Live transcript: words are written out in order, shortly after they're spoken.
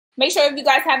Make sure if you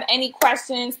guys have any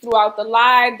questions throughout the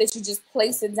live that you just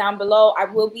place it down below. I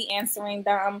will be answering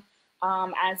them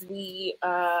as we,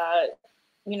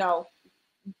 you know,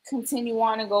 continue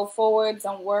on and go forward.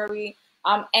 Don't worry.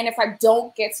 And if I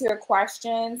don't get to your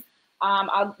questions,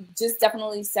 I'll just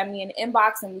definitely send me an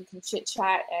inbox and we can chit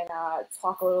chat and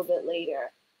talk a little bit later.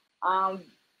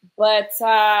 But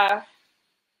other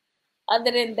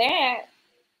than that,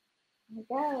 I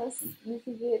guess we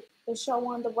can get the show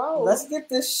on the road. Let's get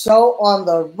this show on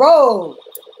the road.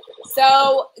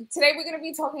 So today we're going to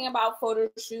be talking about photo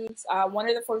shoots. One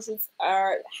of the photo shoots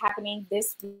are happening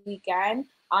this weekend.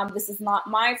 This is not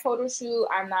my photo shoot.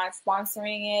 I'm not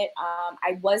sponsoring it.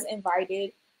 I was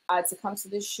invited to come to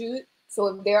the shoot. So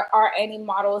if there are any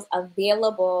models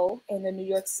available in the New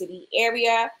York City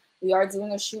area, we are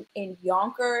doing a shoot in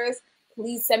Yonkers.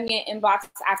 Please send me an inbox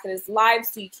after this live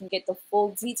so you can get the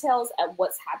full details of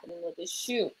what's happening with this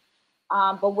shoot.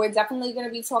 But we're definitely going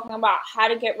to be talking about how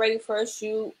to get ready for a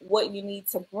shoot, what you need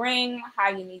to bring, how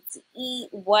you need to eat,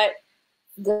 what's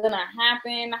going to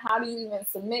happen, how do you even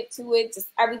submit to it, just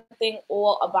everything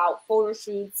all about photo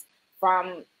shoots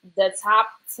from the top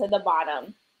to the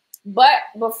bottom. But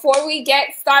before we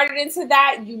get started into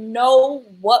that, you know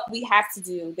what we have to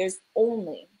do. There's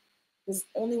only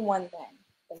one thing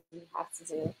that we have to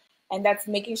do, and that's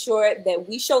making sure that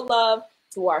we show love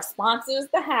to our sponsors,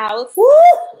 the house. Woo!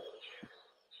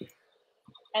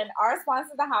 And our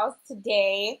sponsor of the house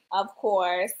today, of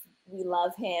course, we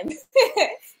love him.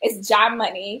 It's John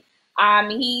Money.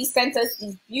 He sent us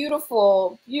these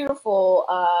beautiful, beautiful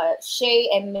shea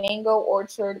and mango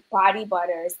orchard body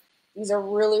butters. These are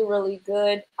really, really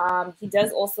good. He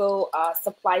does also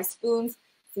supply spoons,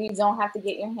 so you don't have to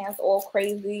get your hands all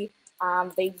crazy.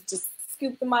 They just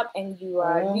scoop them up and you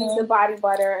use the body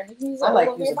butter. And use it I like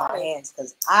using my hands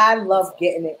because I love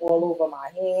getting it all over my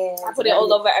hands. I put it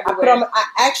all over everywhere.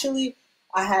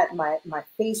 I had my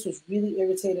face was really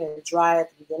irritated and dry at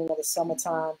the beginning of the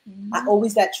summertime. I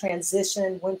always that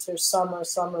transition, winter, summer,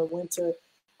 summer, winter.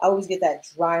 I always get that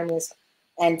dryness.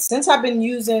 And since I've been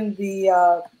using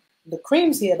the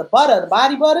creams here, the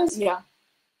body butters, yeah,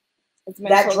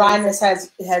 that dryness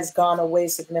has gone away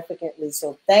significantly.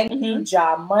 So thank you,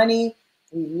 John Money.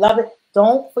 We love it.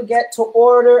 Don't forget to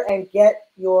order and get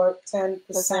your 10%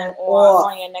 off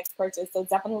on your next purchase. So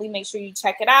definitely make sure you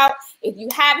check it out. If you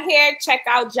have hair, check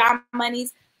out John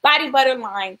Money's body butter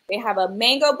line. They have a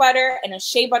mango butter and a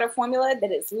shea butter formula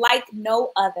that is like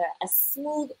no other. A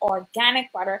smooth, organic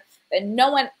butter that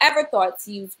no one ever thought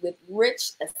to use with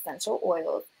rich essential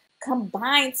oils,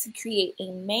 combined to create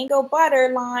a mango butter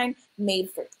line made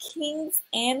for kings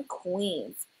and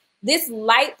queens. This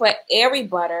light but airy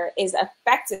butter is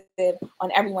effective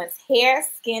on everyone's hair,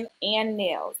 skin, and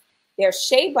nails. Their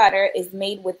shea butter is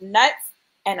made with nuts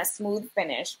and a smooth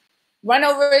finish. Run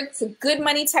over to Good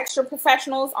Money Texture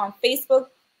Professionals on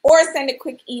Facebook or send a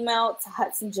quick email to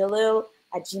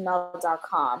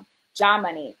hudsonjalil@gmail.com. John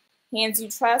Money, hands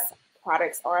you trust,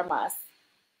 products are a must.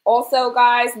 Also,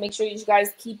 guys, make sure you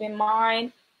guys keep in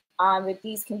mind that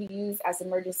these can be used as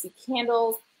emergency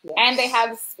candles. Yes. And they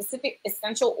have specific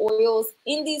essential oils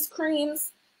in these creams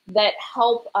that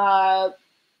help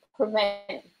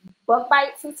prevent bug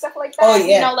bites and stuff like that. Oh,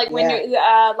 yeah. You know, like when you're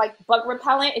like bug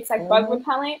repellent, it's like bug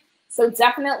repellent. So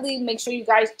definitely make sure you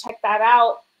guys check that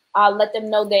out. Let them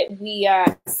know that we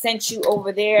sent you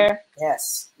over there.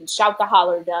 Yes. And shout the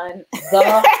holler done.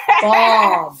 The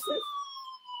bomb.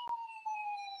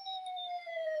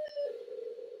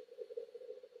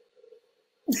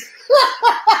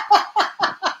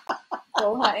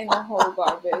 Throw her in the whole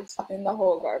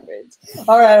garbage.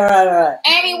 All right.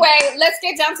 Anyway, let's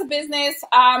get down to business.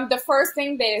 The first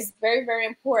thing that is very, very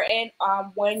important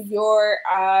when you're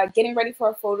getting ready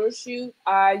for a photo shoot,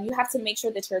 you have to make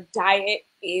sure that your diet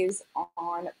is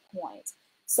on point.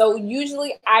 So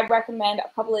usually I recommend a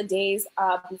couple of days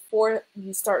before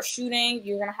you start shooting,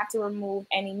 you're going to have to remove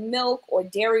any milk or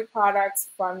dairy products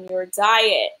from your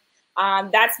diet.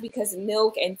 That's because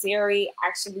milk and dairy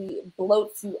actually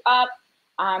bloats you up.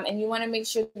 And you want to make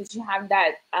sure that you have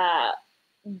that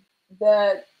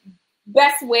the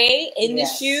best way in the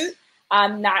shoot,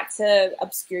 not to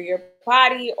obscure your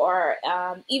body or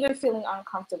even feeling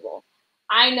uncomfortable.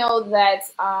 I know that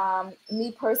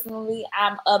me personally,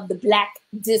 I'm of the Black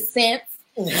descent.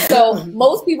 So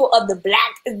most people of the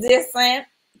Black descent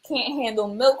can't handle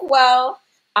milk well.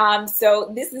 So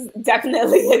this is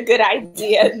definitely a good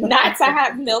idea not to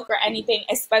have milk or anything,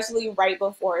 especially right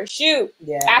before a shoot.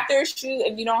 Yeah. After a shoot,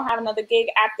 if you don't have another gig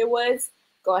afterwards,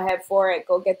 go ahead for it.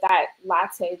 Go get that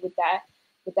latte with that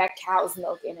cow's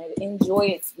milk in it. Enjoy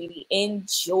it, sweetie.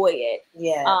 Enjoy it.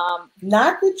 Yeah.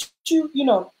 Not that you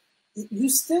know, you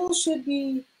still should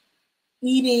be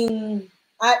eating.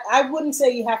 I wouldn't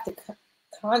say you have to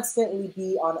constantly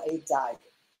be on a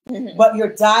diet, but your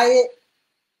diet,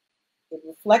 it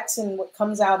reflects in what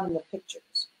comes out in the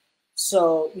pictures.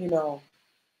 So, you know,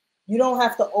 you don't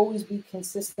have to always be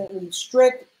consistently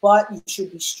strict, but you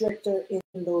should be stricter in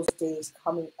those days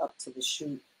coming up to the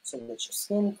shoot so that your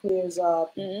skin clears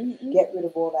up, get rid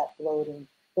of all that bloating.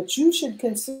 But you should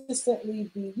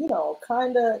consistently be, you know,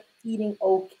 kind of eating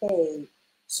okay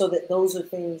so that those are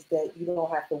things that you don't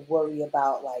have to worry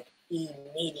about like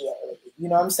immediately. You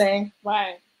know what I'm saying?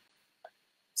 Right.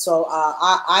 So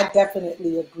I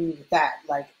definitely agree with that.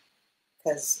 Like,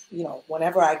 because, you know,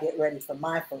 whenever I get ready for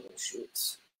my photo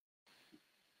shoots,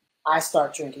 I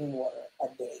start drinking water a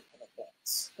day in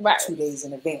advance, right? 2 days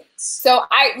in advance. So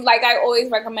I always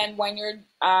recommend when you're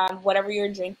whatever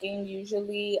you're drinking,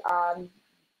 usually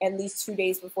at least 2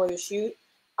 days before the shoot,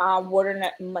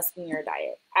 water must be in your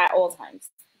diet at all times.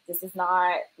 This is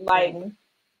not like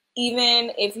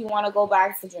even if you want to go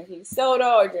back to drinking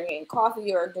soda or drinking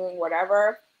coffee or doing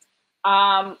whatever.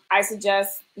 I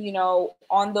suggest, you know,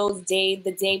 on those days,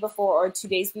 the day before or 2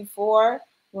 days before,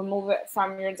 remove it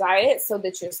from your diet so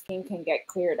that your skin can get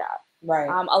cleared up. Right.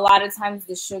 A lot of times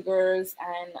the sugars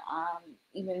and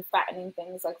even fattening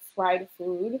things like fried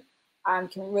food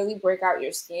can really break out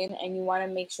your skin, and you want to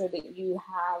make sure that you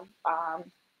have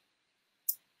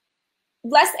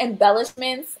less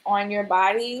embellishments on your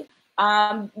body.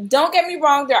 Don't get me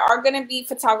wrong, there are going to be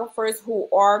photographers who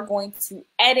are going to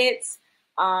edit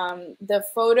the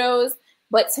photos,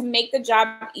 but to make the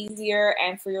job easier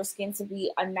and for your skin to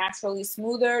be naturally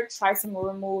smoother, try to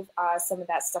remove some of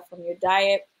that stuff from your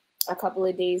diet a couple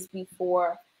of days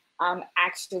before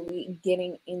actually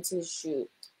getting into the shoot.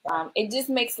 It just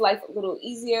makes life a little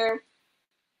easier.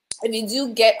 If you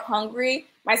do get hungry,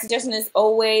 my suggestion is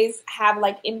always have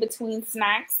like in-between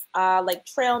snacks, like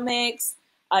trail mix,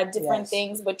 different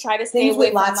things, but try to stay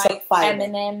away from like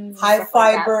M&Ms. High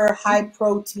fiber, high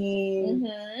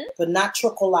protein, but not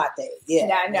chocolate.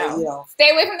 Yeah, no. You know.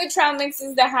 Stay away from the trail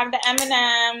mixes that have the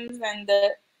M&Ms and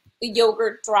the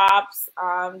yogurt drops.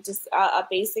 Just a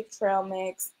basic trail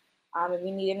mix. If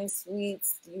you need any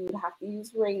sweets, you would have to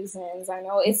use raisins. I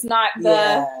know it's not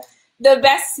the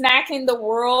best snack in the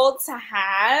world to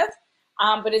have.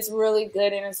 But it's really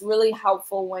good and it's really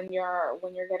helpful when you're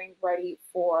getting ready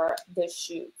for the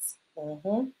shoots.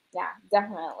 Yeah,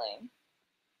 definitely.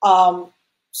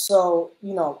 So,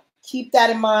 you know, keep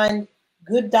that in mind.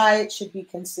 Good diet should be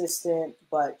consistent,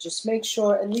 but just make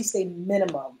sure at least a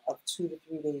minimum of 2 to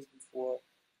 3 days before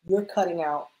you're cutting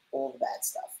out all the bad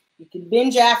stuff. You can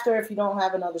binge after if you don't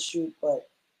have another shoot, but,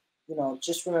 you know,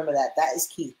 just remember that. That is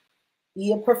key.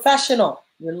 Be a professional.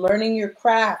 You're learning your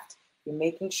craft. You're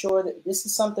making sure that this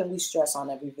is something we stress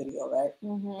on every video, right?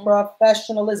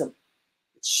 Professionalism.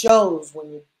 It shows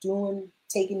when you're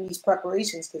taking these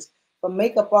preparations, because a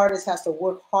makeup artist has to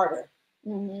work harder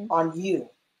on you.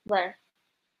 Right.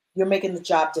 You're making the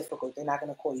job difficult. They're not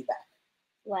going to call you back.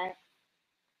 Right.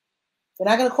 They're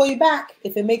not going to call you back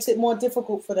if it makes it more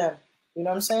difficult for them. You know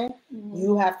what I'm saying?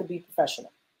 You have to be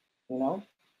professional, you know?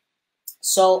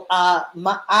 So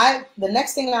the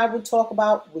next thing I would talk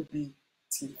about would be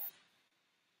teeth.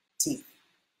 Teeth.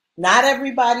 Not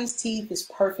everybody's teeth is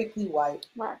perfectly white,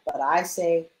 but I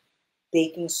say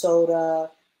baking soda,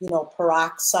 you know,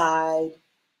 peroxide,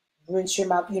 rinse your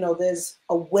mouth. You know, there's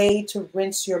a way to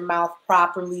rinse your mouth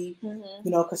properly,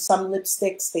 you know, because some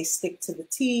lipsticks, they stick to the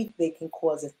teeth. They can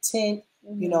cause a tint.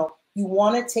 You know, you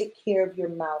want to take care of your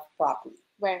mouth properly.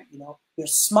 Right. You know, you're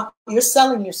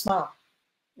selling your smile.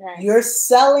 Right. You're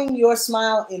selling your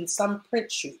smile in some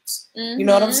print shoots. You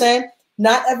know what I'm saying?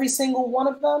 Not every single one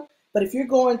of them, but if you're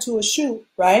going to a shoot,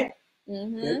 right,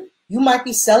 you might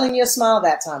be selling your smile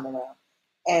that time around.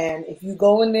 And if you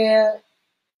go in there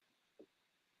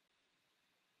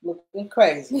looking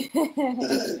crazy,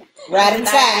 rat and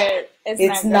tat,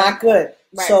 it's not good.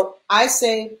 Right. So I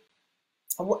say,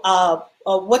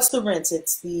 what's the rinse?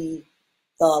 It's the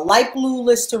light blue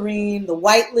Listerine, the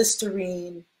white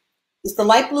Listerine. It's the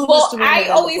light blue Listerine. I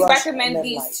always recommend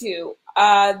these two.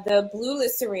 The blue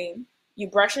Listerine, you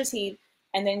brush your teeth,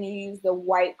 and then you use the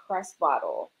white Crest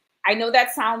bottle. I know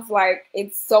that sounds like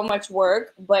it's so much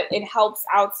work, but it helps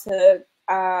out to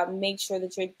make sure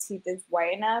that your teeth is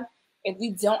white enough. If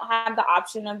you don't have the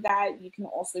option of that, you can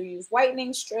also use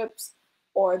whitening strips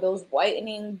or those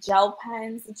whitening gel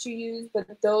pens that you use. But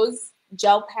those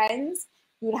gel pens,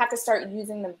 you would have to start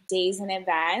using them days in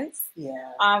advance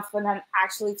for them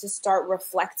actually to start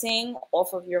reflecting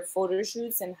off of your photo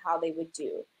shoots and how they would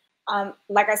do.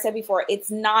 Like I said before, it's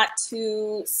not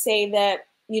to say that,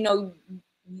 you know,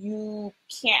 you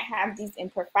can't have these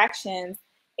imperfections.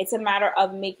 It's a matter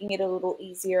of making it a little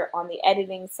easier on the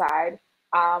editing side,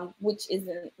 which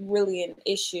isn't really an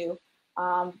issue.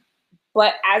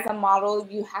 But as a model,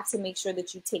 you have to make sure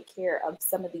that you take care of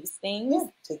some of these things. Yeah,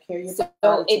 take care of your so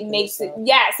body, it makes it,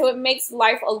 so it makes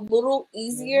life a little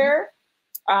easier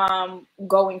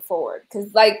going forward.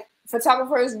 Because like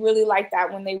photographers really like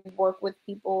that when they work with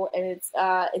people, and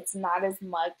it's not as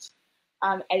much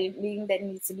editing that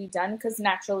needs to be done, because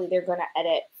naturally they're going to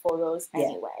edit photos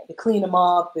anyway. To clean them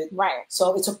up. Right.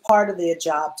 So it's a part of their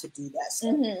job to do that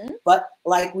stuff. But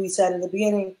like we said in the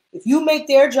beginning, if you make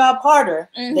their job harder,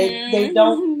 they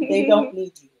don't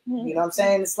need you. You know what I'm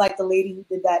saying? It's like the lady who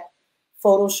did that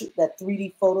photo shoot, that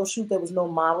 3D photo shoot. There was no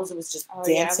models. It was just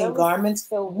dancing garments.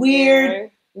 So weird.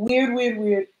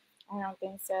 I don't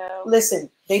think so. Listen,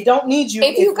 they don't need you.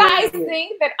 If you guys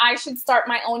think that I should start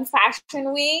my own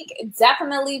fashion week,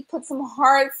 definitely put some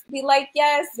hearts. Be like,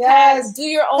 yes, Kat, do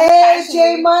your own fashion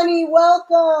J week. Money,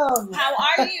 welcome. How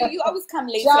are you? You always come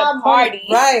late to the party.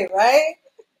 Right.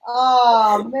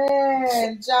 Oh,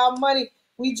 man. John Money.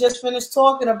 We just finished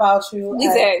talking about you. We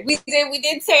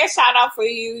did say a shout out for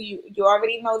you. You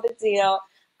already know the deal.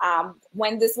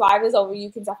 When this live is over,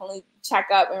 you can definitely check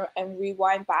up and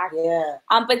rewind back. Yeah.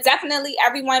 But definitely,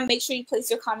 everyone, make sure you place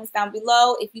your comments down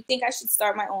below. If you think I should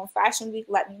start my own fashion week,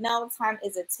 let me know. Time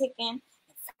is a ticking.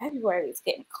 February is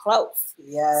getting close.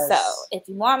 Yes. So if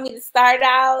you want me to start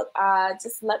out,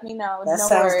 just let me know. That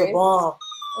sounds the bomb.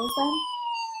 Listen.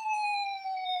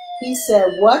 He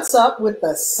said, "What's up with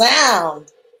the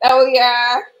sound?" Oh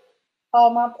yeah.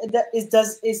 Is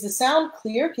the sound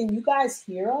clear? Can you guys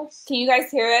hear us? Can you guys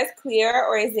hear us clear,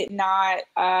 or is it not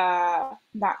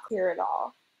clear at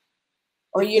all?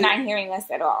 Or you're not hearing us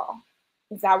at all?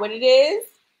 Is that what it is?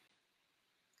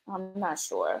 I'm not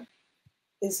sure.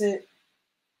 Is it?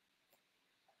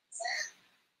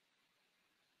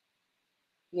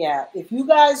 Yeah. If you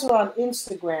guys are on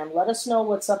Instagram, let us know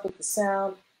what's up with the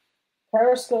sound.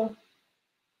 Periscope.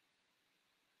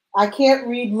 I can't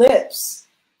read lips.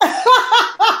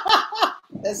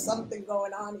 There's something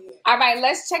going on here. All right,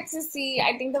 let's check to see.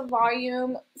 I think the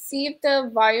volume. See if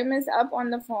the volume is up on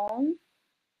the phone.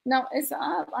 No, it's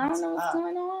up. I don't know what's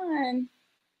going on.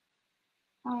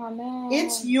 Oh man.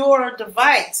 It's your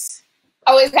device.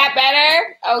 Oh, is that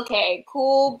better? Okay,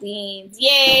 cool beans.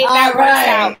 Yay, that works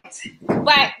out.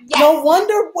 But yes. No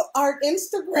wonder what our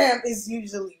Instagram is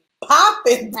usually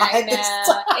popping by this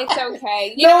time. It's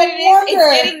okay. You know what it is?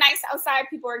 It's getting nice outside.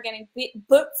 People are getting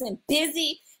booked and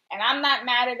busy, and I'm not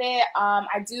mad at it.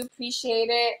 I do appreciate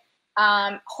it.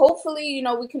 Hopefully, you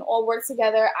know, we can all work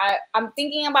together. I'm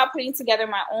thinking about putting together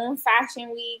my own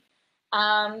fashion week.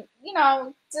 You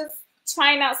know, just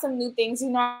trying out some new things.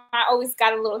 You know, I always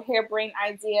got a little harebrained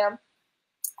idea.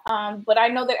 But I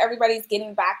know that everybody's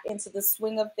getting back into the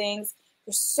swing of things.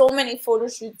 There's so many photo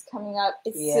shoots coming up.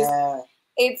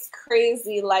 It's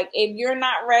crazy. Like, if you're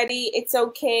not ready, it's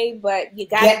okay, but you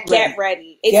gotta get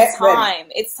ready. It's time.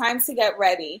 It's time to get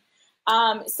ready.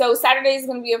 So Saturday is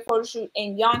going to be a photo shoot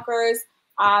in Yonkers.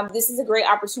 This is a great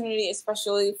opportunity,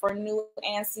 especially for new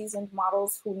and seasoned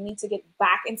models who need to get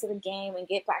back into the game and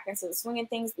get back into the swing of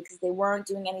things because they weren't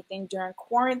doing anything during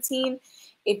quarantine.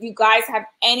 If you guys have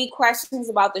any questions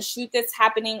about the shoot that's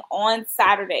happening on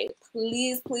Saturday,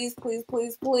 please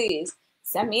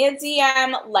send me a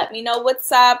DM. Let me know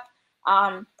what's up.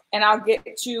 And I'll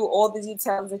get you all the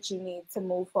details that you need to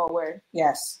move forward.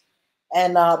 Yes.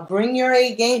 And bring your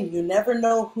A game. You never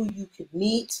know who you could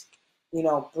meet. You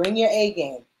know, bring your A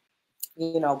game.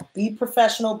 You know, be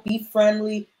professional, be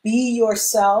friendly, be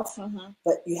yourself.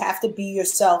 But you have to be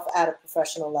yourself at a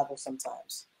professional level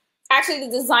sometimes. Actually,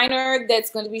 the designer that's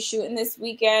going to be shooting this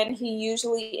weekend, he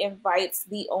usually invites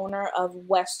the owner of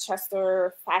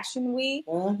Westchester Fashion Week.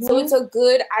 So it's a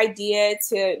good idea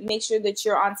to make sure that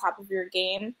you're on top of your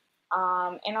game.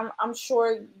 And I'm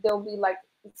sure there'll be like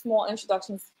small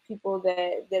introductions to people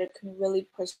that can really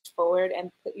push forward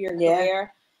and put your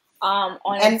career on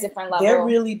a different level. They're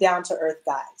really down to earth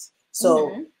guys.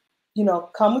 So, you know,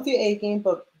 come with your A game,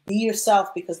 but be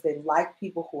yourself because they like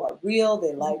people who are real.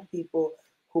 They like people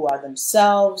who are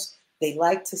themselves. They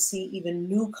like to see even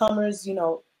newcomers, you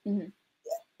know.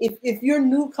 If you're a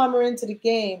newcomer into the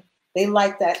game, they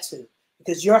like that too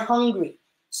because you're hungry.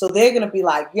 So they're going to be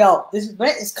like, yo, this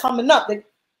event is coming up. They're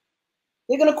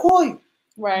going to call you.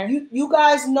 Right. You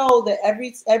guys know that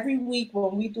every week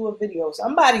when we do a video,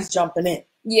 somebody's jumping in.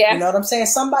 Yeah. You know what I'm saying?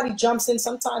 Somebody jumps in.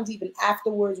 Sometimes even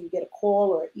afterwards, we get a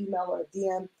call or an email or a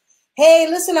DM. Hey,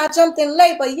 listen, I jumped in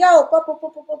late, but yo,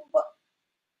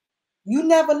 you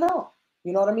never know.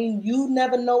 You know what I mean? You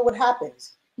never know what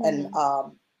happens. And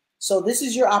So this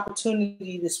is your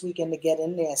opportunity this weekend to get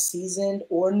in there, seasoned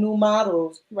or new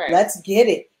models. Right. Let's get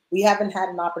it. We haven't had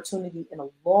an opportunity in a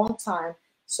long time.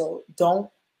 So don't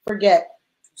forget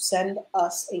to send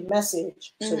us a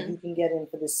message so you can get in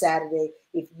for this Saturday.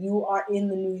 If you are in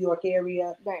the New York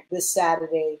area this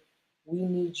Saturday, we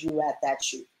need you at that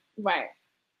shoot. Right.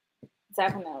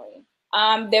 Definitely.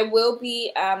 There will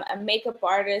be a makeup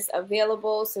artist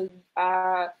available. So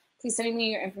please send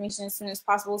me your information as soon as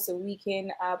possible so we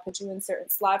can put you in certain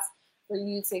slots for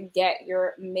you to get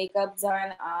your makeup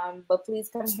done. But please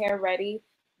come here ready.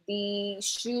 The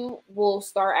shoot will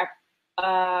start at,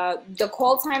 the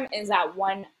call time is at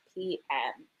 1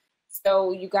 p.m.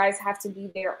 So you guys have to be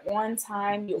there on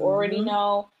time. You already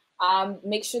know.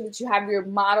 Make sure that you have your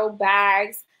model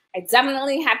bags. I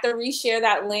definitely have to reshare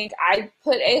that link. I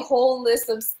put a whole list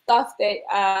of stuff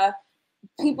that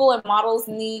people and models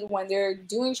need when they're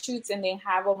doing shoots and they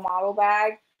have a model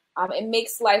bag. It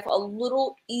makes life a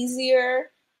little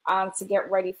easier to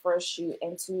get ready for a shoot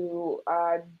and to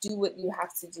do what you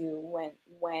have to do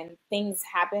when things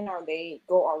happen or they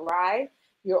go awry.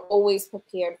 You're always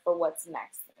prepared for what's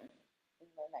next in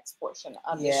the next portion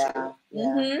of the shoot.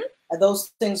 Yeah.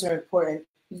 Those things are important.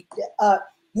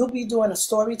 You'll be doing a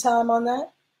story time on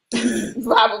that?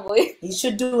 Probably. You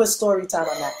should do a story time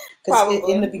on that. Because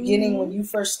in the beginning, when you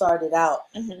first started out,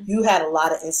 you had a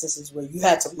lot of instances where you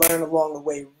had to learn along the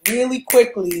way really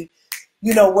quickly,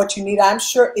 you know, what you need. I'm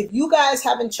sure if you guys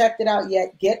haven't checked it out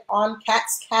yet, get on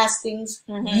Kat's Castings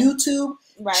YouTube.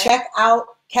 Check out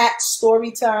Kat's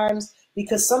story times,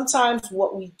 because sometimes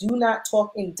what we do not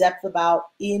talk in depth about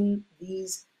in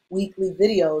these weekly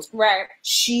videos,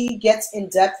 she gets in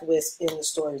depth with in the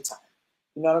story time.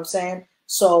 You know what I'm saying?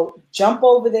 So jump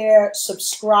over there,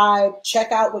 subscribe,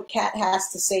 check out what Kat has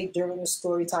to say during the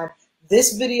story time.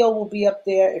 This video will be up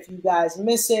there. If you guys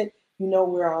miss it, you know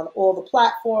we're on all the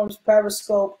platforms,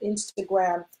 Periscope,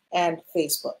 Instagram, and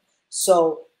Facebook.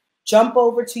 So jump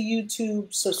over to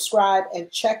YouTube, subscribe, and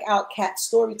check out Kat's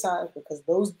story times, because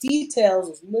those details,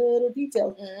 those little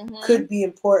details, could be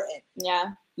important.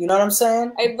 Yeah. You know what I'm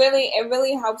saying? It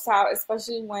really helps out,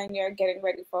 especially when you're getting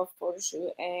ready for a photo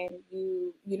shoot and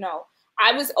you know,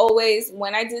 I was always,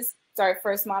 when I did start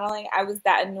first modeling, I was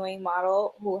that annoying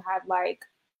model who had like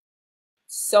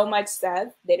so much stuff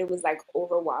that it was like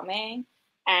overwhelming.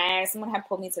 And someone had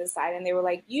pulled me to the side and they were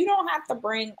like, you don't have to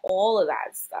bring all of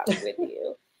that stuff with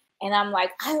you. And I'm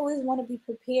like, I always want to be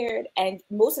prepared. And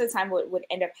most of the time what would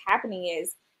end up happening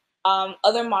is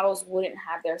other models wouldn't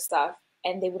have their stuff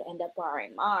and they would end up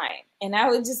borrowing mine. And I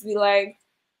would just be like,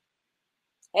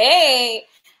 hey,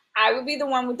 I would be the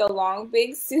one with the long,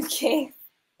 big suitcase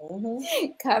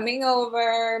coming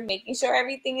over, making sure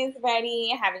everything is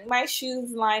ready, having my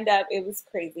shoes lined up. It was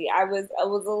crazy. I was a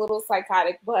little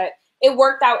psychotic, but it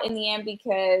worked out in the end,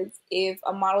 because if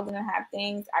a model didn't have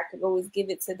things, I could always give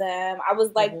it to them. I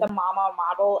was like the mama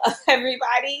model of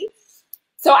everybody.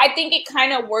 So I think it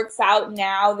kind of works out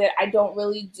now that I don't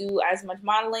really do as much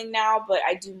modeling now, but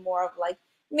I do more of like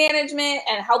management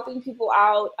and helping people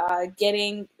out,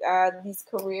 getting these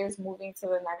careers moving to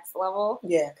the next level.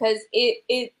 Yeah. Because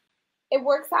it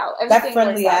works out. That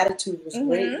friendly attitude was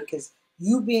great, because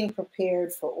you being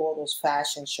prepared for all those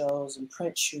fashion shows and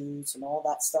print shoots and all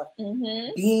that stuff,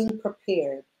 being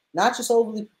prepared, not just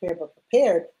overly prepared, but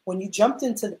prepared when you jumped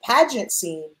into the pageant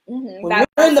scene. When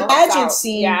you're in the pageant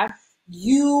scene,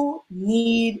 you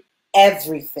need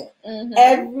everything.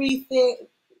 Everything.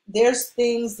 There's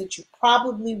things that you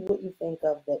probably wouldn't think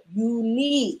of that you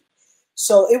need.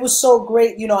 So it was so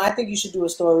great. You know, I think you should do a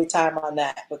story time on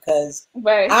that, because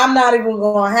I'm not even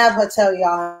going to have her tell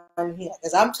y'all on here,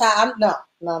 because I'm tired.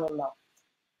 No.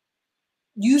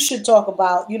 You should talk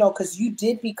about, you know, because you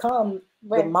did become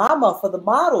the mama for the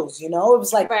models, you know. It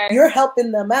was like you're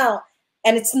helping them out.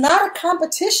 And it's not a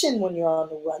competition when you're on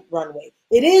the runway.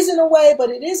 It is in a way, but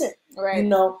it isn't. You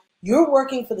know, you're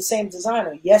working for the same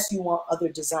designer. Yes, you want other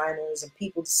designers and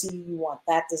people to see you. You want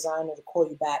that designer to call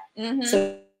you back.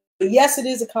 So yes, it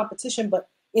is a competition, but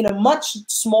in a much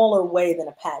smaller way than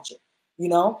a pageant, you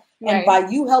know? And by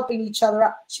you helping each other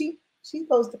out, she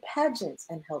goes to pageants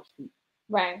and helps people.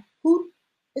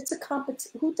 It's a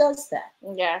competition. Who does that?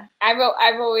 Yeah, I've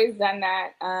always done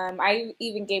that. I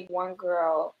even gave one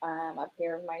girl a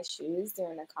pair of my shoes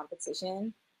during a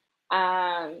competition.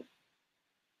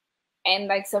 And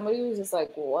like somebody was just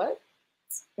like, what?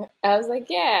 I was like,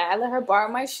 yeah, I let her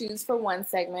borrow my shoes for one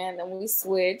segment, and we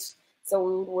switched. So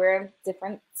we would wear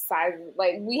different sizes.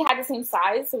 Like we had the same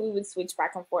size, so we would switch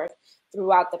back and forth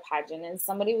throughout the pageant. And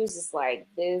somebody was just like,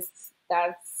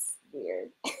 that's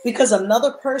weird. Because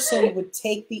another person would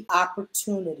take the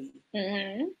opportunity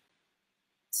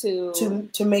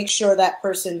to make sure that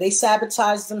person, they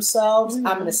sabotage themselves, I'm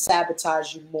going to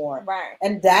sabotage you more. Right.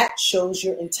 And that shows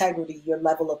your integrity, your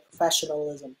level of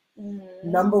professionalism.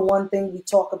 Number one thing we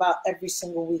talk about every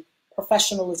single week,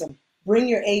 professionalism. Bring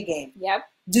your A game. Yep.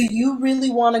 Do you really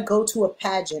want to go to a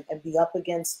pageant and be up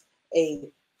against a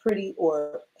pretty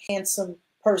or handsome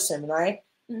person, right?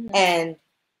 And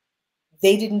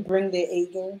they didn't bring their A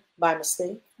game by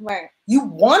mistake? Right. You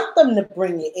want them to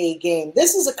bring your A game.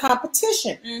 This is a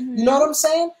competition. You know what I'm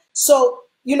saying? So,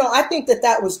 you know, I think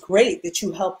that was great that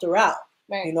you helped her out.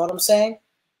 Right. You know what I'm saying?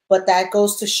 But that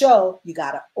goes to show you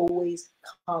got to always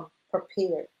come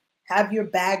prepared. Have your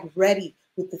bag ready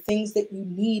with the things that you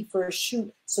need for a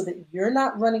shoot so that you're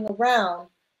not running around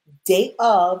day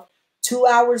of, 2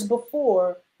 hours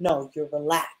before. No, you're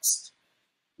relaxed.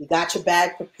 You got your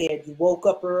bag prepared. You woke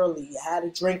up early. You had a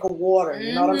drink of water.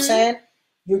 You know what I'm saying?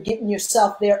 You're getting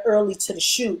yourself there early to the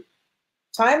shoot.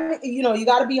 Time, you know, you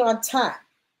got to be on time.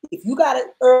 If you got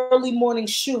an early morning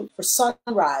shoot for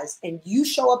sunrise and you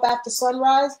show up after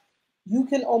sunrise, you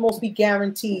can almost be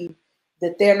guaranteed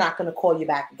that they're not going to call you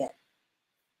back again.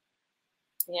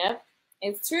 Yep,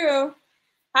 it's true.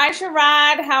 Hi,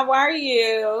 Sharad. How are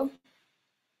you?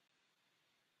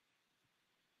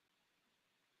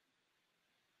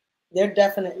 They're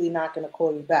definitely not going to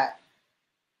call you back.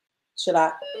 Should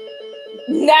I?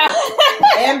 No.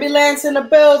 Ambulance in the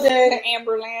building. The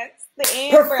ambulance. The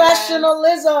ambulance.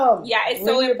 Professionalism. Yeah, it's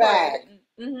Bring so your important.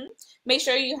 bag. Make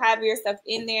sure you have your stuff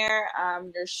in there,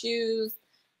 your shoes,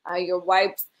 your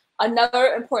wipes.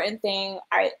 Another important thing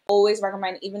I always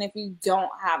recommend, even if you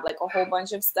don't have like a whole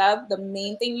bunch of stuff, the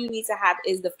main thing you need to have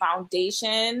is the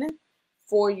foundation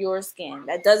for your skin.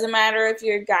 That doesn't matter if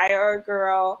you're a guy or a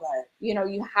girl. Right. You know,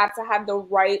 you have to have the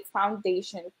right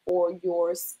foundation for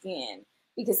your skin.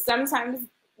 Because sometimes,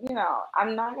 you know,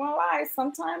 I'm not going to lie,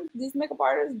 sometimes these makeup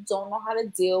artists don't know how to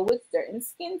deal with certain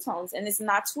skin tones. And it's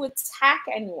not to attack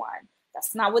anyone.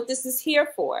 That's not what this is here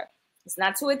for. It's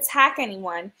not to attack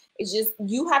anyone. It's just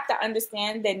you have to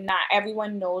understand that not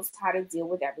everyone knows how to deal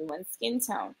with everyone's skin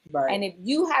tone. Right. And if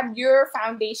you have your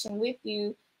foundation with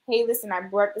you, hey, listen, I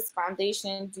brought this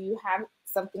foundation. Do you have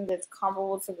something that's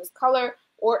comparable to this color?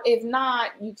 Or if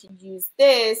not, you can use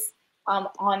this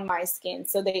on my skin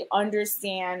so they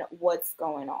understand what's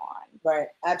going on. Right.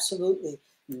 Absolutely.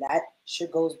 And that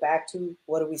shit goes back to,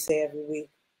 what do we say every week?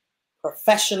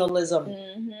 Professionalism.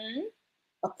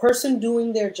 A person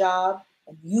doing their job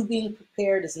and you being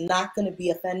prepared is not going to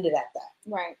be offended at that.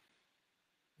 Right.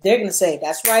 They're going to say,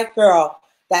 that's right, girl.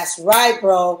 That's right,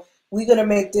 bro. We're going to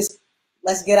make this.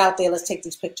 Let's get out there. Let's take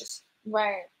these pictures.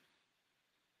 Right.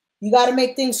 You got to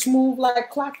make things smooth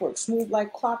like clockwork,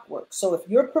 So if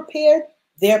you're prepared,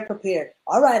 they're prepared.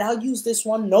 All right, I'll use this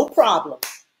one. No problem.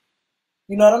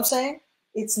 You know what I'm saying?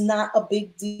 It's not a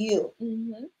big deal.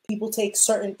 People take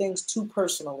certain things too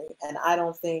personally, and I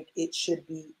don't think it should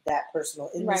be that personal.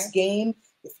 In this game,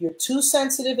 if you're too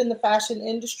sensitive in the fashion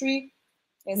industry,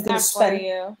 it's not for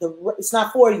you. It's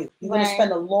not for you. You're going to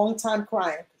spend a long time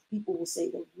crying. People will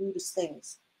say the rudest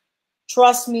things.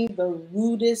 Trust me, the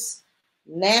rudest,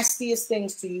 nastiest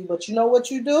things to you. But you know what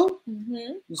you do?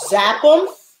 You zap them.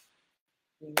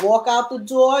 You walk out the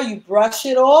door. You brush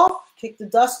it off. Kick the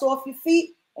dust off your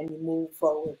feet. And you move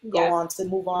forward. Move on to the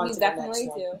next one. We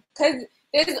definitely do. Because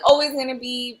there's always going to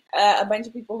be a bunch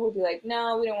of people who'll be like,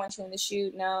 no, we don't want you in the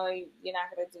shoot. No, you're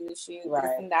not going to do the shoot. Right.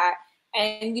 This and that.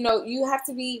 And, you know, you have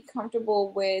to be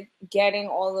comfortable with getting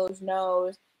all those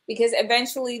no's. Because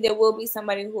eventually there will be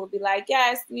somebody who will be like,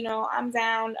 yes, you know, I'm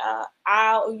down.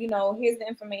 I'll, you know, here's the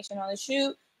information on the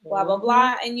shoot, blah, blah,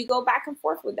 blah. And you go back and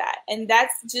forth with that. And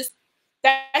that's just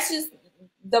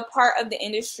the part of the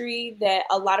industry that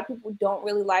a lot of people don't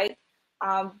really like.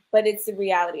 But it's the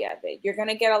reality of it. You're going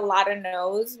to get a lot of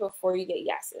no's before you get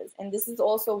yeses. And this is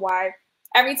also why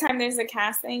every time there's a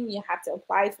casting, you have to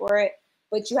apply for it.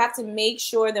 But you have to make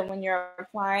sure that when you're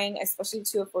applying, especially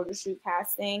to a photo shoot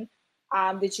casting,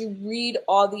 that you read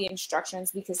all the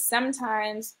instructions, because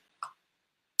sometimes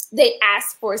they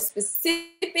ask for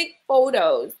specific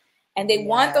photos and they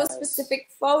want those specific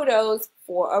photos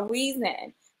for a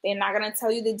reason. They're not going to tell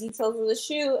you the details of the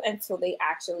shoot until they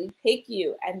actually pick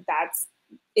you. And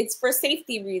it's for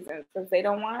safety reasons, because they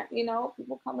don't want, you know,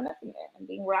 people coming up in there and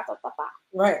being ra-ta-ta-ta.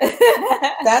 Right.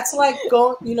 That's like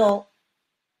going, you know,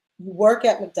 you work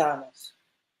at McDonald's.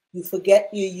 You forget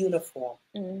your uniform.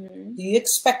 Do you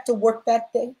expect to work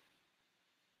that day?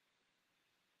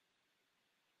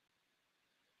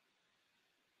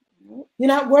 You're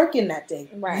not working that day.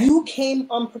 Right. You came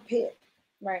unprepared.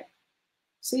 Right.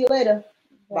 See you later.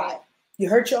 Right. Bye. You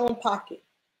hurt your own pocket.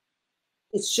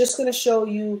 It's just going to show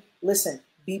you, listen,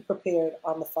 be prepared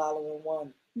on the following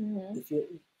one. If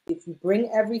you bring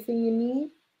everything you need,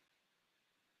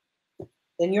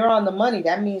 then you're on the money.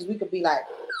 That means we could be like,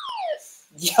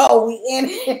 yo, we in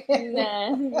it.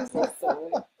 Nah, you're so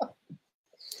silly.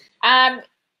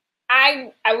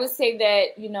 I would say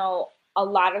that, you know, a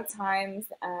lot of times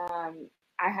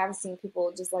I have seen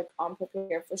people just like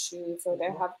unprepared for shoots, or they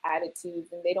have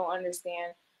attitudes and they don't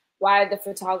understand why the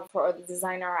photographer or the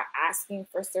designer are asking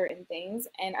for certain things.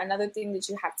 And another thing that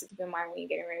you have to keep in mind when you're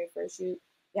getting ready for a shoot,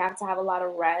 you have to have a lot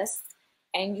of rest,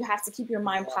 and you have to keep your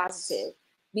mind positive.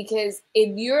 Because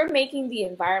if you're making the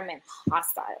environment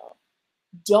hostile,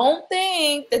 don't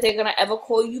think that they're going to ever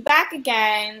call you back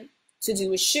again to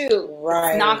do a shoot. Right.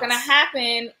 It's not going to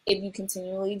happen if you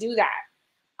continually do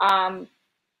that.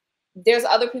 There's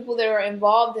other people that are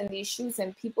involved in these shoots,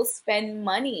 and people spend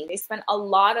money. They spend a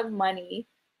lot of money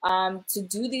to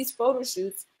do these photo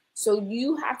shoots. So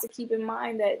you have to keep in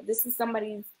mind that this is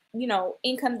somebody's, you know,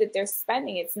 income that they're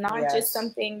spending. It's not just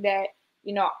something that,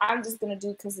 you know, I'm just going to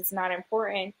do because it's not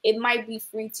important. It might be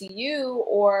free to you,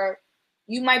 or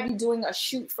you might be doing a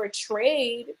shoot for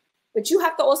trade, but you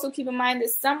have to also keep in mind that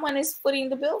someone is footing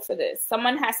the bill for this.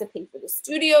 Someone has to pay for the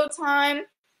studio time.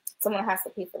 Someone has to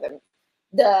pay for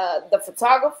the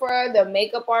photographer, the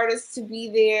makeup artist to be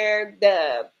there,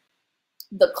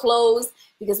 the clothes.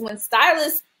 Because when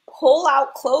stylists pull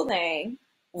out clothing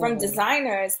from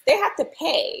designers, they have to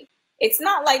pay. It's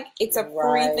not like it's a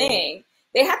free thing.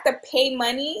 They have to pay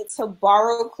money to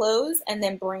borrow clothes and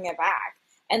then bring it back.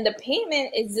 And the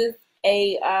payment is just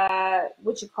a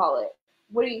what you call it?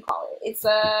 What do you call it? It's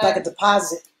like a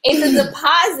deposit. It's a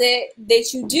deposit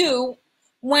that you do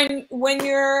when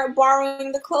you're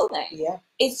borrowing the clothing. Yeah.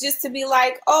 It's just to be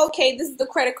like, oh, okay, this is the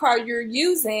credit card you're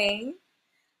using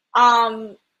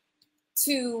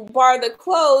to borrow the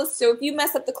clothes. So if you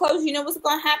mess up the clothes, you know what's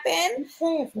going to happen?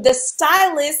 The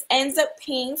stylist ends up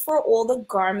paying for all the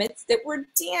garments that were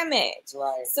damaged.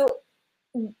 Right. So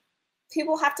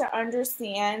people have to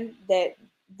understand that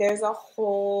there's a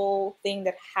whole thing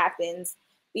that happens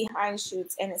behind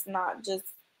shoots, and it's not just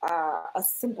a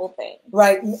simple thing.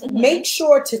 Right. Make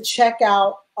sure to check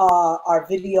out our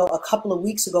video a couple of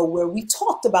weeks ago where we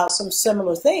talked about some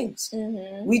similar things.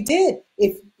 We did.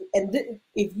 If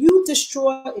you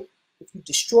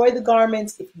destroy the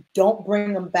garments, if you don't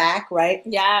bring them back, right?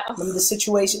 Yeah. Remember the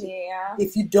situation? Yeah.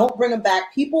 If you don't bring them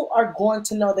back, people are going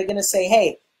to know. They're going to say,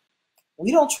 hey,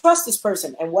 we don't trust this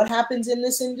person. And what happens in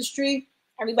this industry?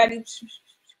 Everybody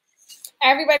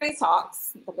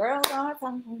talks. The girls are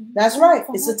talking. That's right.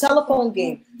 It's a telephone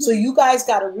game. So you guys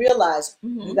got to realize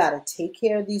you got to take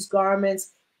care of these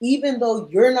garments. Even though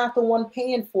you're not the one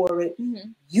paying for it,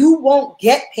 you won't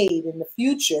get paid in the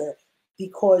future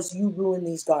because you ruin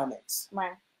these garments.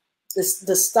 Right.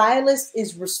 The stylist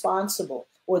is responsible,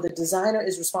 or the designer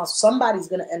is responsible. Somebody's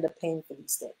going to end up paying for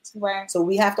these things. Right. So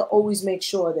we have to always make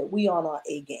sure that we on our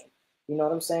A game. You know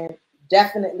what I'm saying?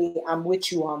 Definitely, I'm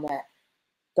with you on that.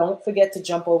 Don't forget to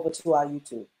jump over to our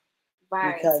YouTube.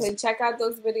 Right. So check out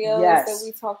those videos that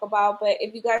we talk about. But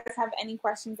if you guys have any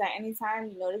questions at any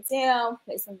time, you know the deal.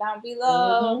 Place them down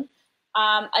below.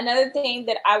 Another thing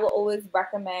that I will always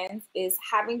recommend is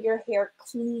having your hair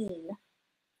clean.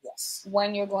 Yes.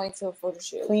 When you're going to a photo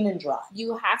shoot. Clean and dry.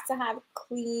 You have to have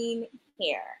clean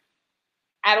hair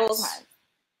at all times.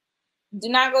 Do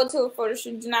not go to a photo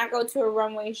shoot. Do not go to a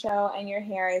runway show and your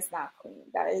hair is not clean.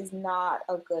 That is not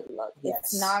a good look. Yes.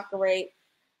 It's not great.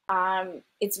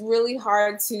 It's really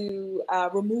hard to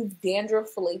remove dandruff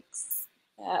flakes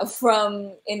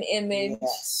from an image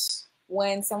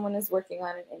when someone is working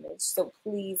on an image. So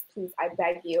please, please, I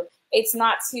beg you. It's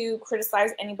not to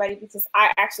criticize anybody, because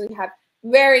I actually have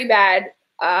very bad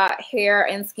hair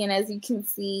and skin, as you can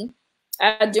see.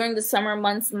 During the summer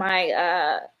months,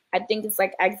 my I think it's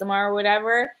like eczema or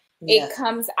whatever. Yeah. It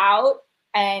comes out,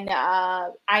 and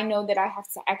I know that I have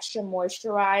to extra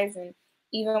moisturize, and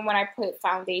even when I put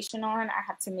foundation on, I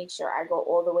have to make sure I go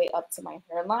all the way up to my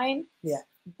hairline. Yeah.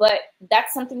 But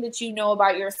that's something that you know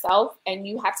about yourself, and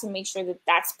you have to make sure that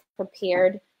that's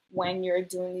prepared when you're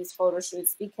doing these photo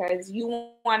shoots, because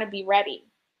you want to be ready.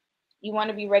 You want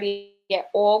to be ready at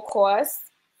all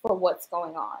costs for what's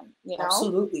going on. You know?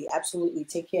 Absolutely, absolutely.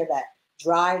 Take care of that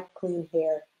dry, clean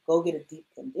hair. Go get a deep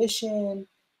condition,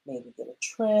 maybe get a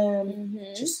trim.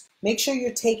 Just make sure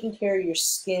you're taking care of your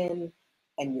skin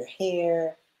and your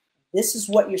hair. This is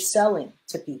what you're selling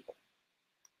to people.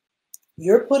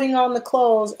 You're putting on the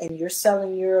clothes and you're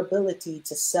selling your ability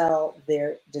to sell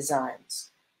their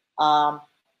designs.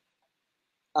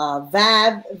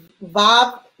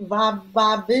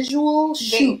 Visual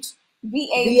shoot.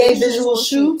 VA visual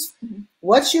shoot.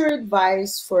 What's your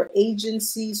advice for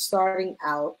agencies starting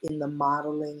out in the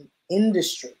modeling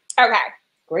industry? Okay.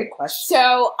 Great question.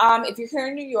 So if you're here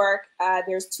in New York,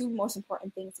 there's two most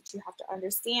important things that you have to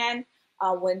understand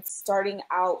when starting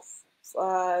out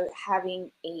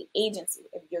having an agency.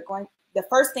 If you're going, the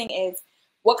first thing is,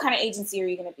 what kind of agency are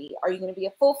you going to be? Are you going to be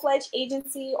a full-fledged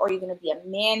agency, or are you going to be a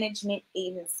management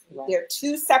agency? Right. They're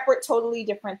two separate, totally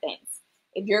different things.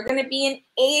 If you're going to be an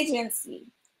agency,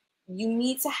 you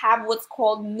need to have what's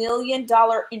called $1 million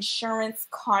insurance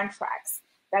contracts.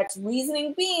 That's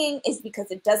reasoning being is because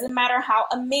it doesn't matter how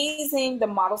amazing the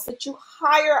models that you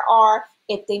hire are.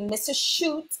 If they miss a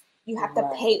shoot, you have to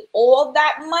pay all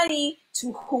that money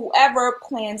to whoever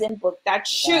plans and booked that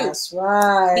shoot. That's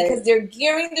right. Because they're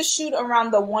gearing the shoot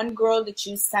around the one girl that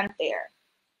you sent there.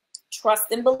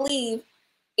 Trust and believe,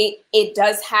 it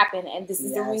does happen. And this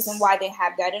is the reason why they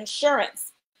have that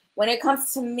insurance. When it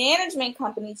comes to management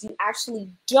companies, you actually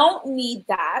don't need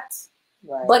that.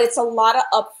 Right. But it's a lot of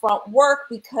upfront work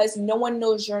because no one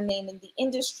knows your name in the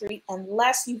industry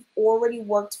unless you've already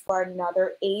worked for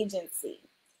another agency.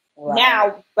 Right.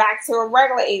 Now, back to a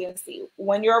regular agency.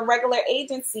 When you're a regular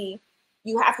agency,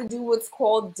 you have to do what's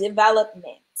called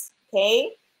development.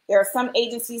 Okay, there are some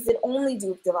agencies that only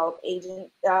do development,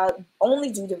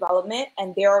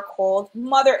 and they are called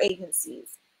mother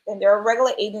agencies. Then there are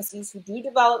regular agencies who do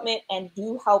development and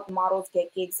do help models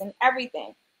get gigs and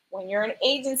everything. When you're an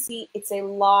agency, it's a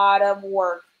lot of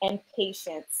work and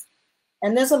patience.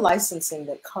 And there's a licensing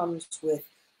that comes with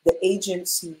the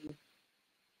agency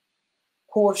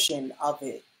portion of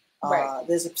it. Right.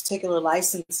 There's a particular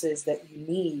licenses that you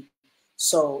need.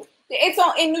 So it's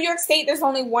in New York State. There's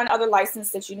only one other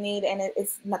license that you need, and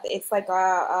it's nothing. It's like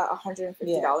 $150.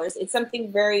 It's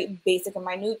something very basic and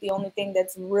minute. The only thing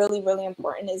that's really, really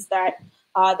important is that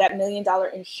 $1 million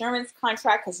insurance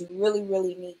contract, because you really,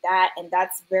 really need that, and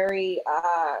that's very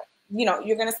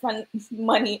you're going to spend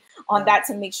money on that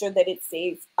to make sure that it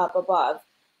stays up above.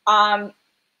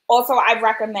 Also, I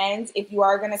recommend, if you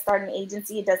are going to start an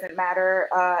agency, it doesn't matter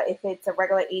if it's a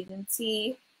regular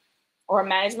agency or a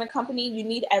management company, you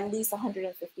need at least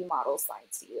 150 models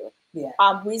signed to you.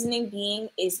 Yeah. Reasoning being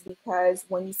is because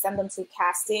when you send them to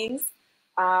castings,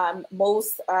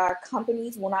 most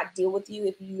companies will not deal with you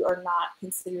if you are not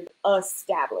considered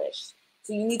established.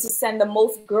 So you need to send the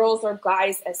most girls or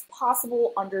guys as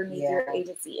possible underneath your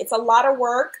agency. It's a lot of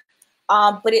work,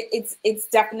 but it's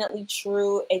definitely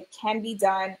true. It can be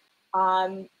done.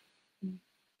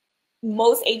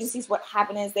 Most agencies, what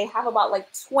happen is they have about like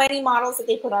 20 models that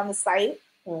they put on the site,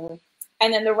 and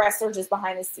then the rest are just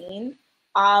behind the scene.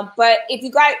 But if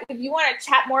you want to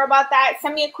chat more about that,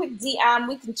 send me a quick DM.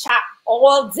 We can chat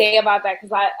all day about that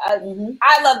because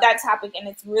I love that topic, and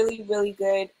it's really, really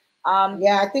good.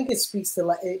 I think it speaks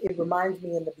to, it reminds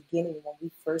me in the beginning when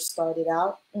we first started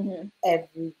out,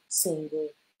 every single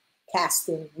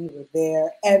casting, we were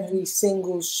there. Every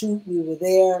single shoot, we were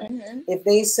there. If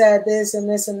they said this and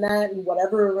this and that, and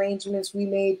whatever arrangements we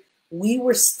made, we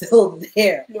were still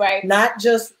there. Right. Not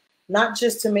just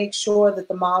to make sure that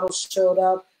the models showed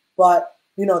up, but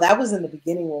that was in the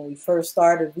beginning when we first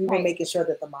started. We were making sure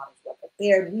that the models were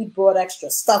prepared. We brought extra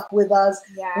stuff with us.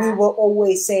 Yeah. We were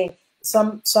always saying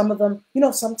some of them,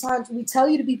 sometimes we tell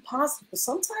you to be positive, but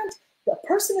sometimes the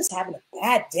person is having a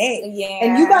bad day,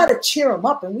 and you got to cheer them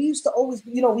up. And we used to always,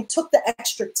 we took the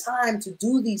extra time to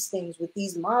do these things with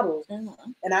these models.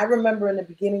 And I remember in the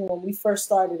beginning when we first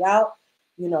started out,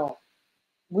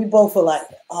 we both were like,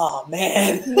 oh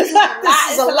man, this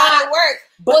is a lot of work.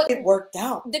 But it worked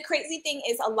out. The crazy thing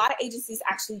is a lot of agencies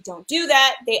actually don't do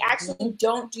that. They actually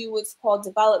don't do what's called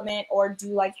development or do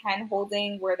like hand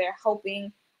holding where they're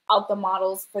helping out the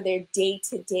models for their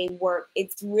day-to-day work.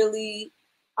 It's really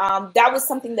that was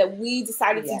something that we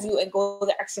decided to do and go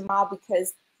the extra mile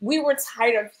because we were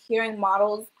tired of hearing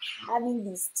models having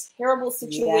these terrible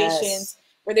situations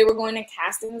where they were going to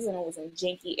castings and it was in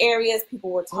janky areas. People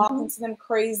were talking to them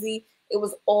crazy. It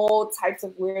was all types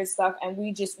of weird stuff, and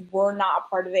we just were not a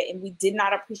part of it, and we did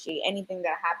not appreciate anything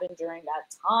that happened during that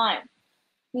time.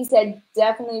 He said,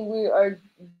 definitely we are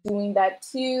doing that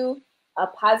too.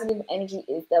 Positive energy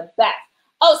is the best.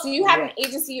 Oh, so you have an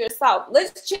agency yourself.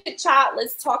 Let's chit chat.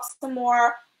 Let's talk some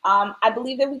more. I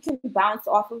believe that we can bounce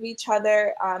off of each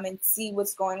other and see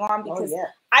what's going on because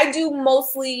I do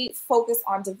mostly focus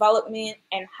on development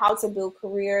and how to build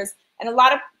careers. And a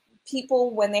lot of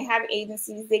people, when they have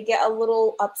agencies, they get a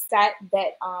little upset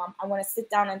that I want to sit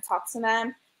down and talk to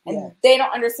them. And they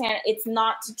don't understand it's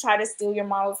not to try to steal your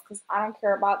models because I don't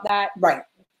care about that. Right.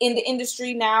 In the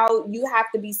industry now, you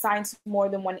have to be signed to more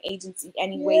than one agency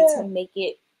anyway to make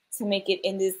it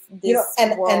in this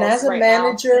world. And as a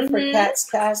manager for Kat's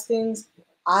castings,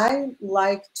 I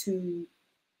like to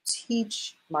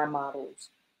teach my models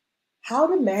how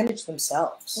to manage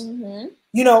themselves. Mm-hmm.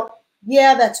 You know,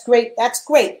 yeah, that's great. That's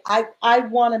great. I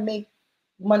want to make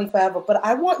money forever, but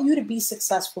I want you to be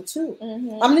successful too.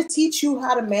 Mm-hmm. I'm going to teach you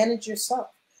how to manage yourself,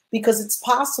 because it's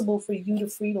possible for you to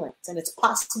freelance and it's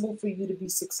possible for you to be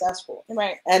successful.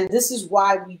 Right. And this is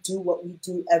why we do what we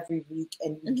do every week,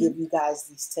 and we give you guys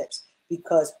these tips,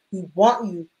 because we want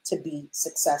you to be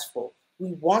successful.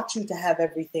 We want you to have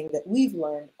everything that we've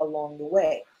learned along the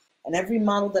way. And every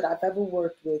model that I've ever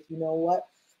worked with, you know what?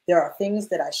 There are things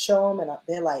that I show them and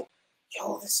they're like,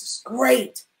 yo, this is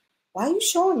great. Why are you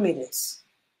showing me this?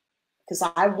 Because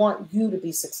I want you to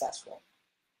be successful.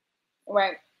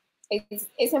 Right.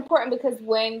 It's important, because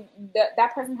when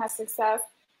that person has success,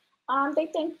 they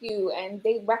thank you and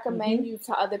they recommend you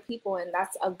to other people, and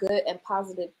that's a good and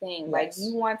positive thing. Yes. Like,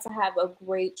 you want to have a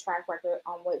great track record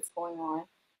on what's going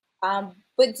on.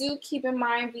 But do keep in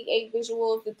mind, V8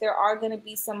 Visuals, that there are going to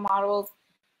be some models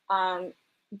that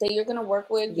you're going to work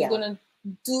with. Yeah. You're going to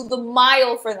do the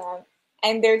mile for them,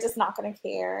 and they're just not going to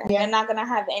care. Yeah. They're not going to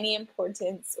have any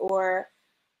importance, or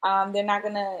they're not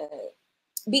going to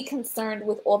be concerned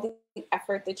with all the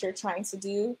effort that you're trying to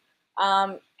do.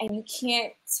 And you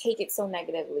can't take it so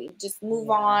negatively. Just move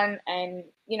on and,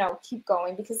 you know, keep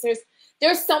going, because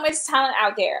there's so much talent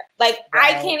out there. Like,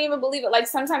 I can't even believe it. Like,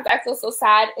 sometimes I feel so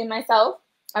sad in myself.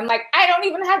 I'm like, I don't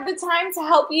even have the time to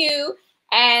help you.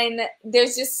 And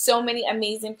there's just so many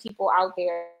amazing people out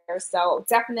there. So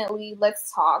definitely,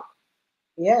 let's talk.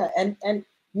 Yeah. And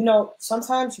you know,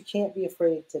 sometimes you can't be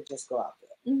afraid to just go out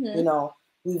there. Mm-hmm. You know,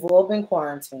 we've all been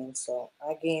quarantined, so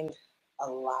I gained a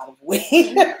lot of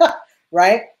weight,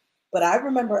 right? But I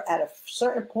remember at a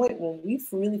certain point when we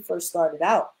really first started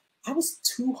out, I was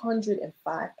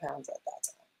 205 pounds at that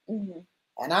time. Mm-hmm.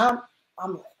 And I'm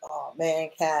like, oh man,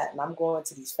 Kat, and I'm going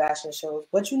to these fashion shows.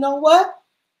 But you know what?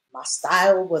 My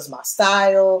style was my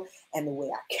style, and the way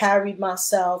I carried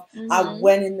myself. I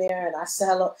went in there and I said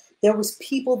hello. There was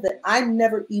people that I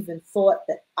never even thought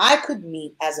that I could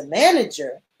meet as a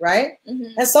manager, right?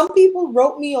 And some people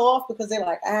wrote me off because they're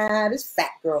like, this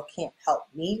fat girl can't help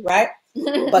me, right?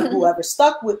 But whoever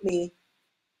stuck with me,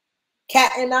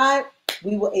 Kat and I,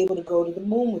 we were able to go to the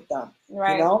moon with them,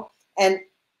 right? You know? And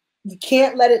you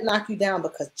can't let it knock you down,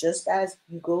 because just as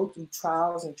you go through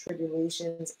trials and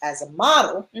tribulations as a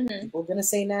model, people are going to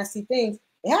say nasty things.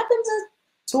 It happens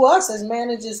to us as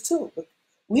managers too. But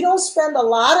we don't spend a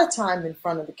lot of time in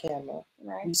front of the camera.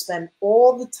 Right. We spend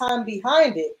all the time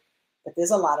behind it, but there's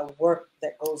a lot of work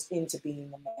that goes into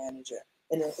being a manager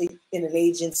in an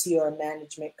agency or a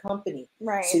management company.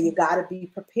 Right. So you got to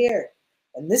be prepared.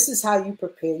 And this is how you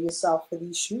prepare yourself for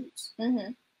these shoots.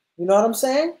 You know what I'm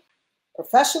saying?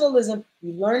 Professionalism,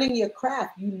 you're learning your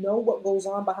craft. You know what goes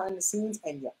on behind the scenes,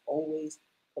 and you're always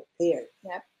prepared.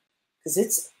 Yep.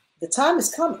 Because the time is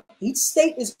coming. Each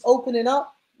state is opening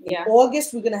up. Yeah. In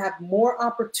August, we're going to have more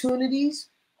opportunities,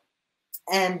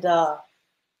 and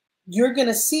you're going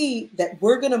to see that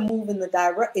we're going to move in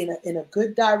a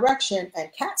good direction. And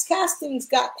Kat's Castings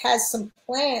has some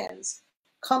plans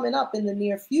coming up in the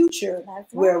near future.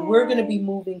 That's where right. We're going to be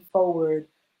moving forward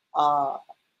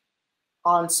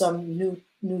on some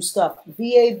new stuff.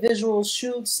 VA Visual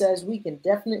Shoot says we can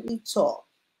definitely talk.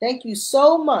 Thank you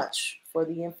so much for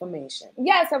the information.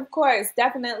 Yes, of course,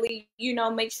 definitely. You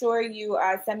know, make sure you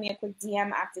send me a quick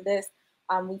DM after this.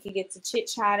 We can get to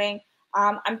chit-chatting.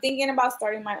 I'm thinking about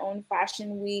starting my own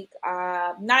fashion week.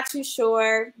 Not too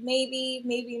sure. Maybe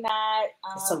not.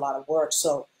 It's a lot of work.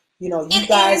 So, you know, you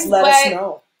guys let us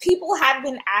know. People have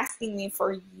been asking me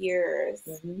for years.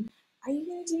 Are you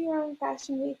going to do your own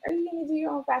fashion week? Are you going to do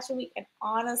your own fashion week? And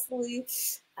honestly,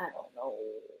 I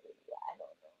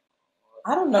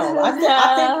don't know.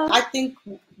 I think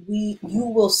you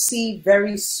will see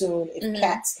very soon if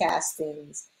Kat's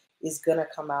Castings is going to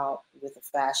come out with a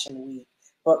fashion week.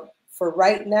 But for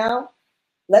right now,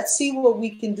 let's see what we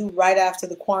can do right after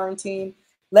the quarantine.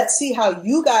 Let's see how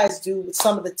you guys do with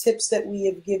some of the tips that we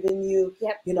have given you.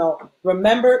 Yep. You know,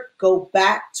 remember, go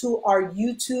back to our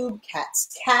YouTube,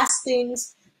 Kat's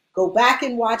Castings. Go back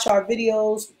and watch our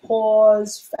videos.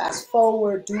 Pause, fast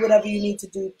forward, do whatever you need to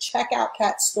do. Check out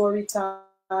Kat's story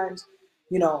times.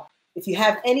 You know, if you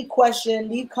have any question,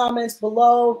 leave comments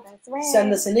below. That's right.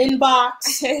 Send us an inbox.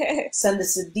 Send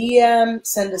us a DM.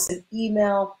 Send us an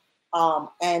email.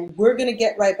 And we're going to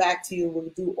get right back to you.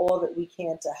 We'll do all that we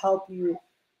can to help you.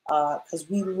 Because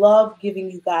we love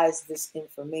giving you guys this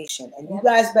information, and you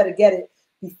guys better get it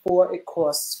before it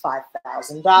costs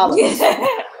 $5,000.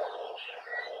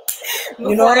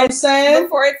 You know what I'm saying?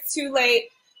 Before it's too late.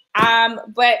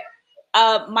 But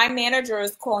my manager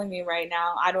is calling me right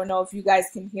now. I don't know if you guys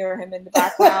can hear him in the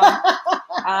background.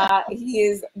 He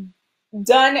is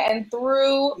done and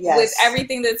through Yes. with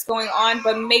everything that's going on.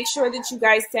 But make sure that you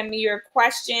guys send me your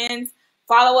questions.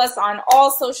 Follow us on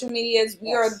all social medias.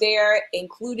 We are there,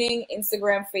 including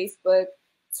Instagram, Facebook,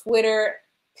 Twitter,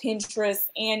 Pinterest,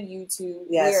 and YouTube.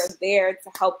 We are there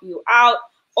to help you out.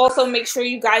 Also, make sure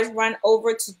you guys run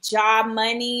over to Job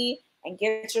Money and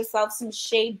get yourself some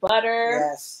shea butter.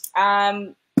 Yes.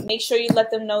 Make sure you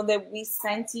let them know that we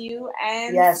sent you.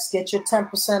 And get your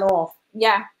 10% off.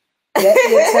 Yeah. Get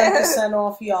your 10%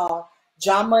 off, y'all.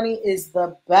 Job Money is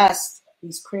the best.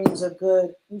 These creams are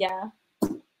good. Yeah.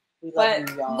 We love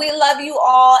you, y'all. We love you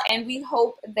all, and we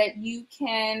hope that you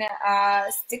can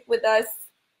stick with us,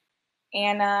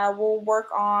 and we'll work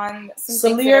on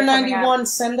some Salir91,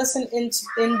 send us an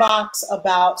inbox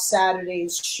about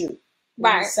Saturday's shoot.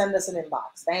 Right. Send us an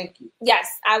inbox. Thank you. Yes,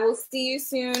 I will see you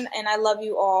soon, and I love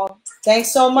you all.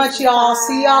 Thanks so much, y'all.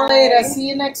 See y'all later. See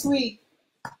you next week.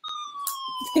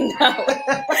 No.